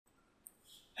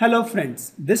Hello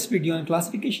friends, this video on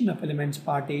classification of elements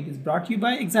part 8 is brought to you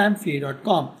by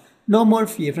examfear.com. No more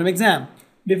fear from exam.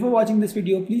 Before watching this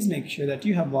video, please make sure that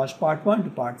you have watched part 1 to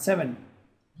part 7.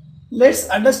 Let's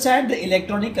understand the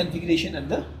electronic configuration of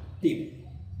the table.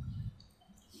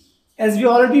 As we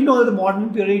already know, the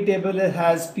modern periodic table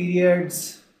has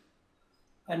periods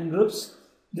and groups.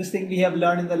 This thing we have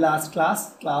learned in the last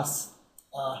class.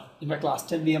 In class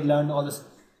 10 we have learned all this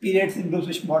periods and groups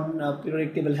which modern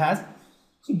periodic table has.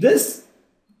 So this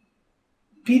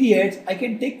periods I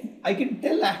can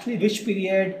tell actually which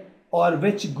period or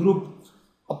which group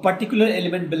a particular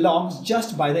element belongs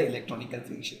just by the electronic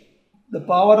configuration. The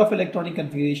power of electronic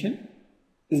configuration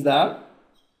is that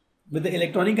with the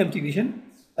electronic configuration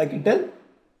I can tell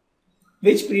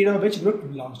which period or which group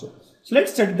it belongs to. So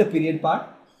let's study the period part.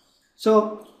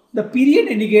 So the period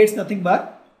indicates nothing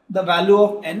but the value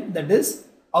of n, that is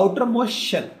outermost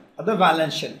shell or the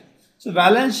valence shell. So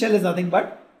valence shell is nothing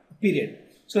but period.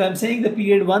 So I am saying the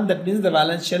period 1, that means the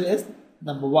valence shell is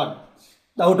number 1,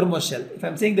 the outermost shell. If I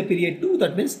am saying the period 2,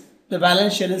 that means the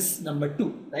valence shell is number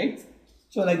 2, right?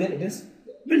 So like that it is.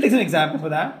 We'll take some example for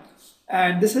that.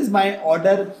 And this is my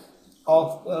order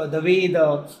of the way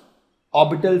the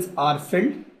orbitals are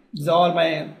filled. These are all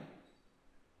my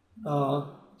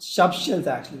subshells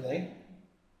actually, right?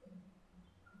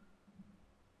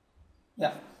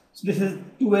 Yeah. So this is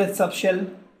 2s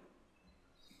subshell.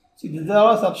 See, these are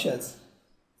all subshells.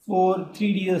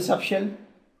 3D is a subshell.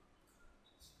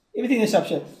 Everything is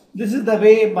subshell. This is the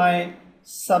way my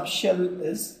subshell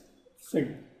is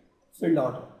filled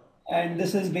order. And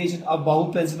this is based on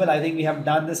Bahu principle. I think we have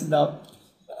done this in the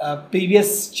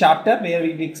previous chapter where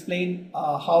we explained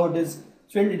how it is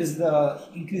filled. It is the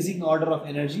increasing order of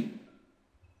energy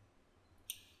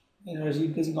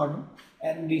increasing order.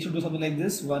 And we should do something like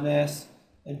this: 1s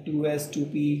and 2s,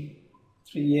 2p,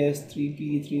 3s,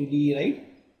 3p, 3d, right?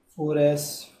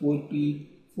 4s, 4p,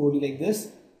 4d, like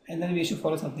this. And then we should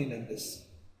follow something like this: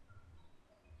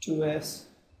 2s,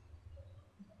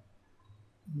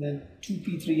 then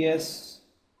 2p, 3s,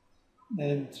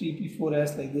 then 3p,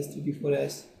 4s, like this, 3p,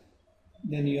 4s.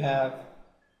 Then you have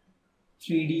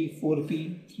 3d, 4p,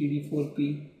 3d,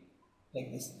 4p,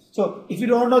 like this. So if you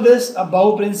don't know this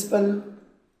Bahu principle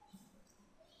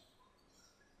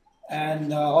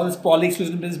and all this Pauli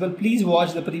exclusion principle, please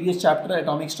watch the previous chapter,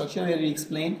 atomic structure, where we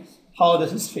explain how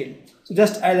this is filled. So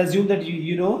just I'll assume that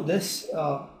you know this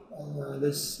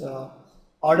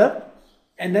order,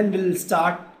 and then we'll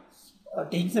start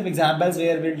taking some examples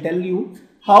where we'll tell you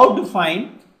how to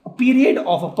find a period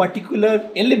of a particular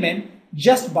element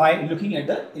just by looking at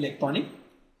the electronic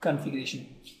configuration.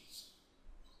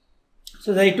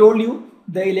 So as I told you,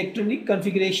 the electronic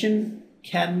configuration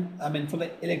for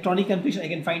the electronic configuration I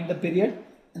can find the period,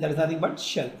 and that is nothing but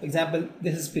shell. For example,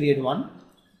 this is period 1.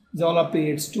 These all are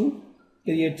periods 2,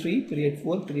 period 3, period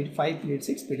 4, period 5, period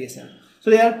 6, period 7.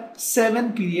 So there are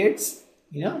 7 periods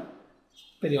in a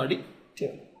periodic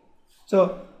table.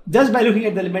 So just by looking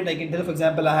at the element, I can tell, for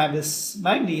example, I have this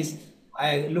manganese.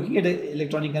 Looking at the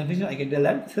electronic configuration, I can tell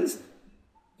that this is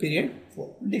period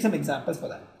 4. We'll take some examples for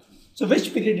that. So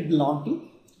which period it belongs to?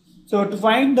 So to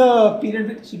find the period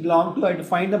which it belongs to, I have to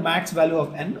find the max value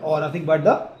of n, or nothing but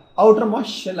the outermost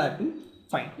shell I have to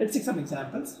find. Let's take some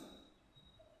examples.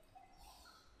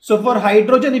 So for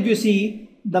hydrogen, if you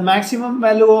see, the maximum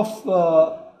value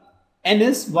of n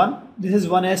is 1. This is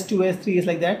 1s, 2s, 3s,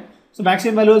 like that. So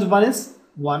maximum value is 1 is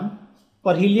 1.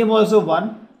 For helium also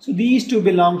 1. So these two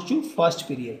belongs to first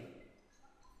period.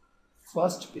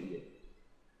 First period.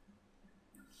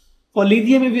 For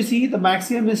lithium, if you see, the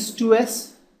maximum is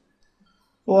 2s.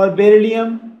 For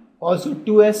beryllium also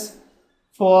 2s.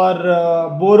 For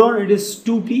boron it is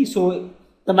 2p. So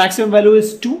the maximum value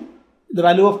is 2. The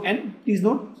value of n, please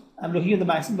note, I am looking at the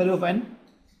maximum value of n.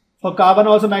 For carbon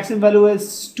also maximum value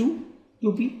is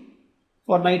 2p.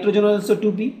 For nitrogen also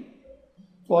 2p.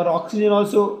 For oxygen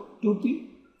also 2p.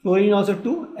 Fluorine also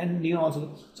 2, and neon also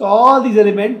 2. So all these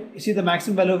elements, you see the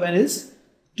maximum value of n is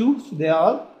 2. So they are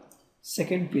all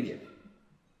second period.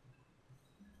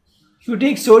 If you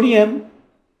take sodium,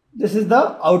 this is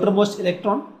the outermost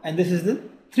electron and this is the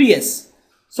 3s.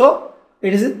 So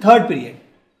it is in third period.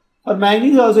 For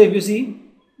manganese also, if you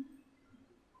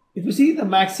see the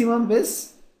maximum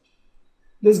is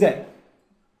this guy,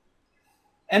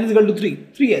 n is equal to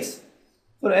 3s.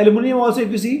 For aluminum also, if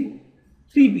you see,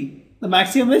 3p, the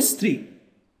maximum is 3,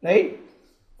 right?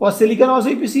 For silicon also,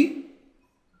 if you see,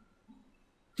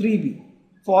 3p.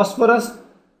 Phosphorus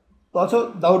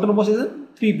also, the outermost is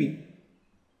 3p.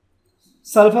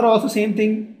 Sulfur also same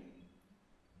thing,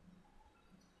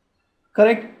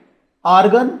 correct?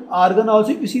 Argon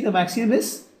also, if you see, the maximum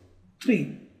is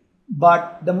 3.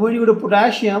 But the moment you go to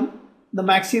potassium, the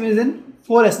maximum is in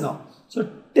 4s now. So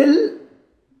till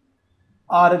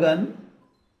argon,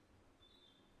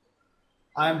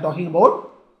 I am talking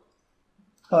about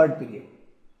third period.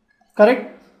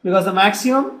 Correct? Because the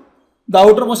maximum, the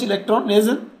outermost electron is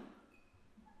in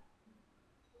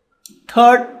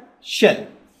third shell.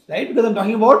 Right? Because I am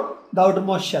talking about the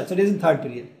outermost shell. So it is in third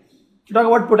period. If you talk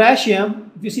about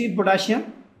potassium, if you see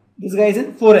potassium, this guy is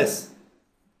in 4s.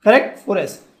 Correct?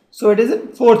 4s. So it is in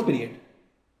fourth period.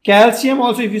 Calcium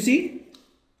also, if you see,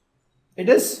 it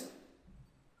is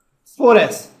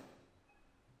 4s.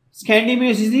 Scandium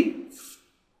is the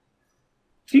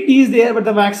 3d is there, but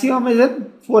the maximum is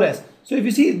in 4s. So if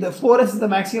you see, the 4s is the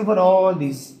maximum for all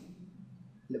these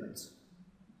elements.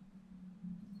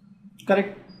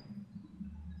 Correct?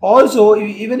 Also,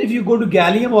 even if you go to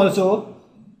gallium also,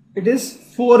 it is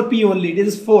 4p only. It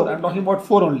is 4. I am talking about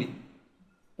 4 only.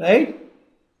 Right?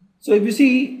 So if you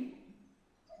see,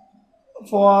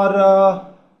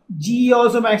 for Ge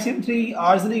also maximum 3,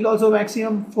 arsenic also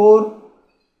maximum 4,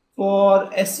 for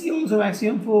Se also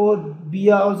maximum 4,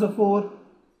 Bia also 4,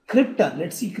 krypton,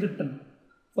 let's see krypton.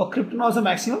 For krypton also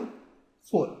maximum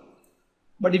 4.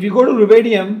 But if you go to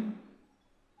rubidium,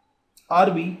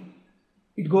 Rb,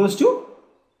 it goes to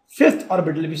 5th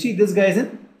orbital. If you see, this guy is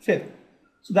in 5th.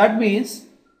 So that means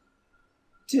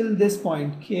till this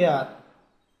point, Kr,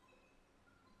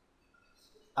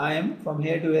 I am from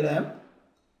here to where I am,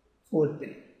 4th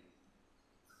period.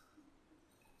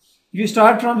 If you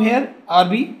start from here,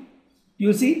 Rb,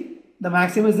 you see the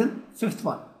maximum is in 5th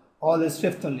one. All is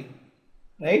 5th only.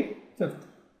 Right? 5th.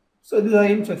 So these are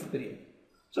in 5th period.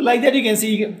 So like that you can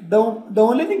see, the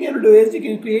only thing you have to do is you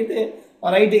can create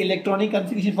or write the electronic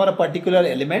configuration for a particular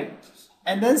element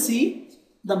and then see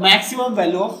the maximum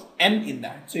value of n in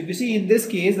that. So if you see in this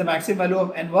case, the maximum value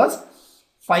of n was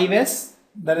 5s,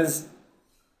 that is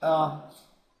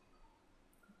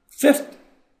 5th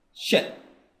shell.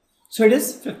 So it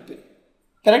is 5th period.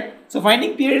 Correct? So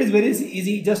finding period is very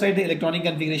easy. Just write the electronic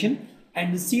configuration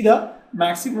and see the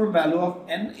maximum value of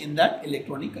n in that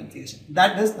electronic configuration.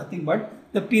 That is nothing but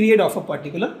the period of a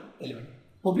particular element.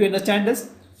 Hope you understand this.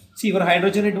 See, for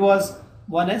hydrogen it was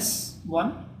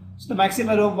 1s1. So the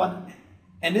maximum value of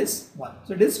n is 1.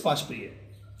 So it is first period.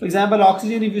 For example,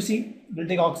 oxygen, if you see, we'll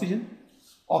take oxygen.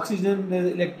 Oxygen,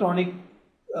 the electronic,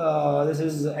 this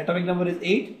is atomic number is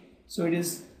 8. So it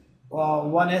is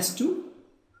 1s2,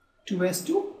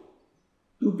 2s2,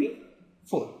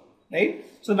 2p4. Right?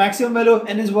 So maximum value of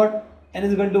n is what? N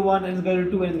is equal to 1, n is equal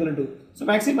to 2, n is equal to 2. So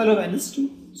maximum value of n is 2.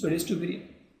 So it is 2 period.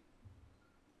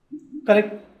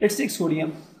 Correct? Let's take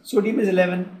sodium. Sodium is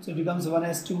 11. So it becomes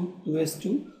 1s2,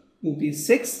 2s2,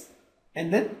 2p6,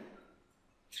 and then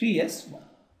 3s1.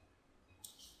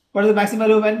 What is the maximum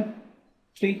value of n?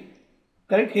 3.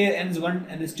 Correct? Here n is 1,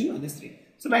 n is 2, n is 3.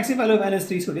 So maximum value of n is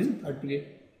 3. So it is third period.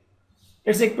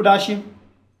 Let's take potassium.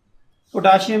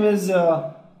 Potassium is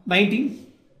 19.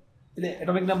 The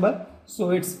atomic number,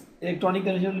 so its electronic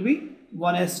configuration will be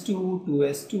 1s2,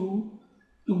 2s2,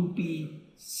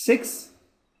 2p6,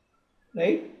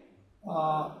 right?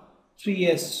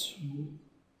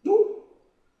 3s2,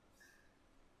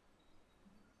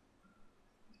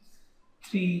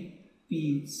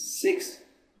 3p6,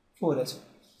 4s1.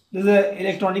 This is the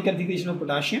electronic configuration of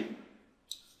potassium.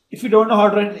 If you don't know how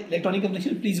to write electronic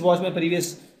configuration, please watch my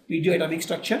previous video, atomic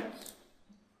structure.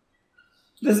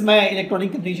 This is my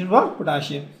electronic configuration for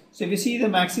potassium. So if you see, the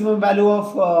maximum value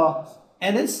of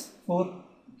n is 4.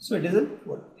 So it is in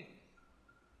 4.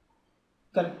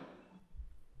 Correct.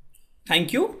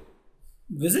 Thank you.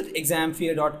 Visit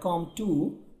examfear.com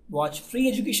to watch free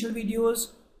educational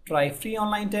videos, try free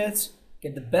online tests,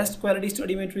 get the best quality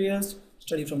study materials,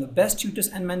 study from the best tutors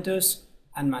and mentors,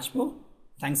 and much more.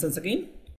 Thanks once again.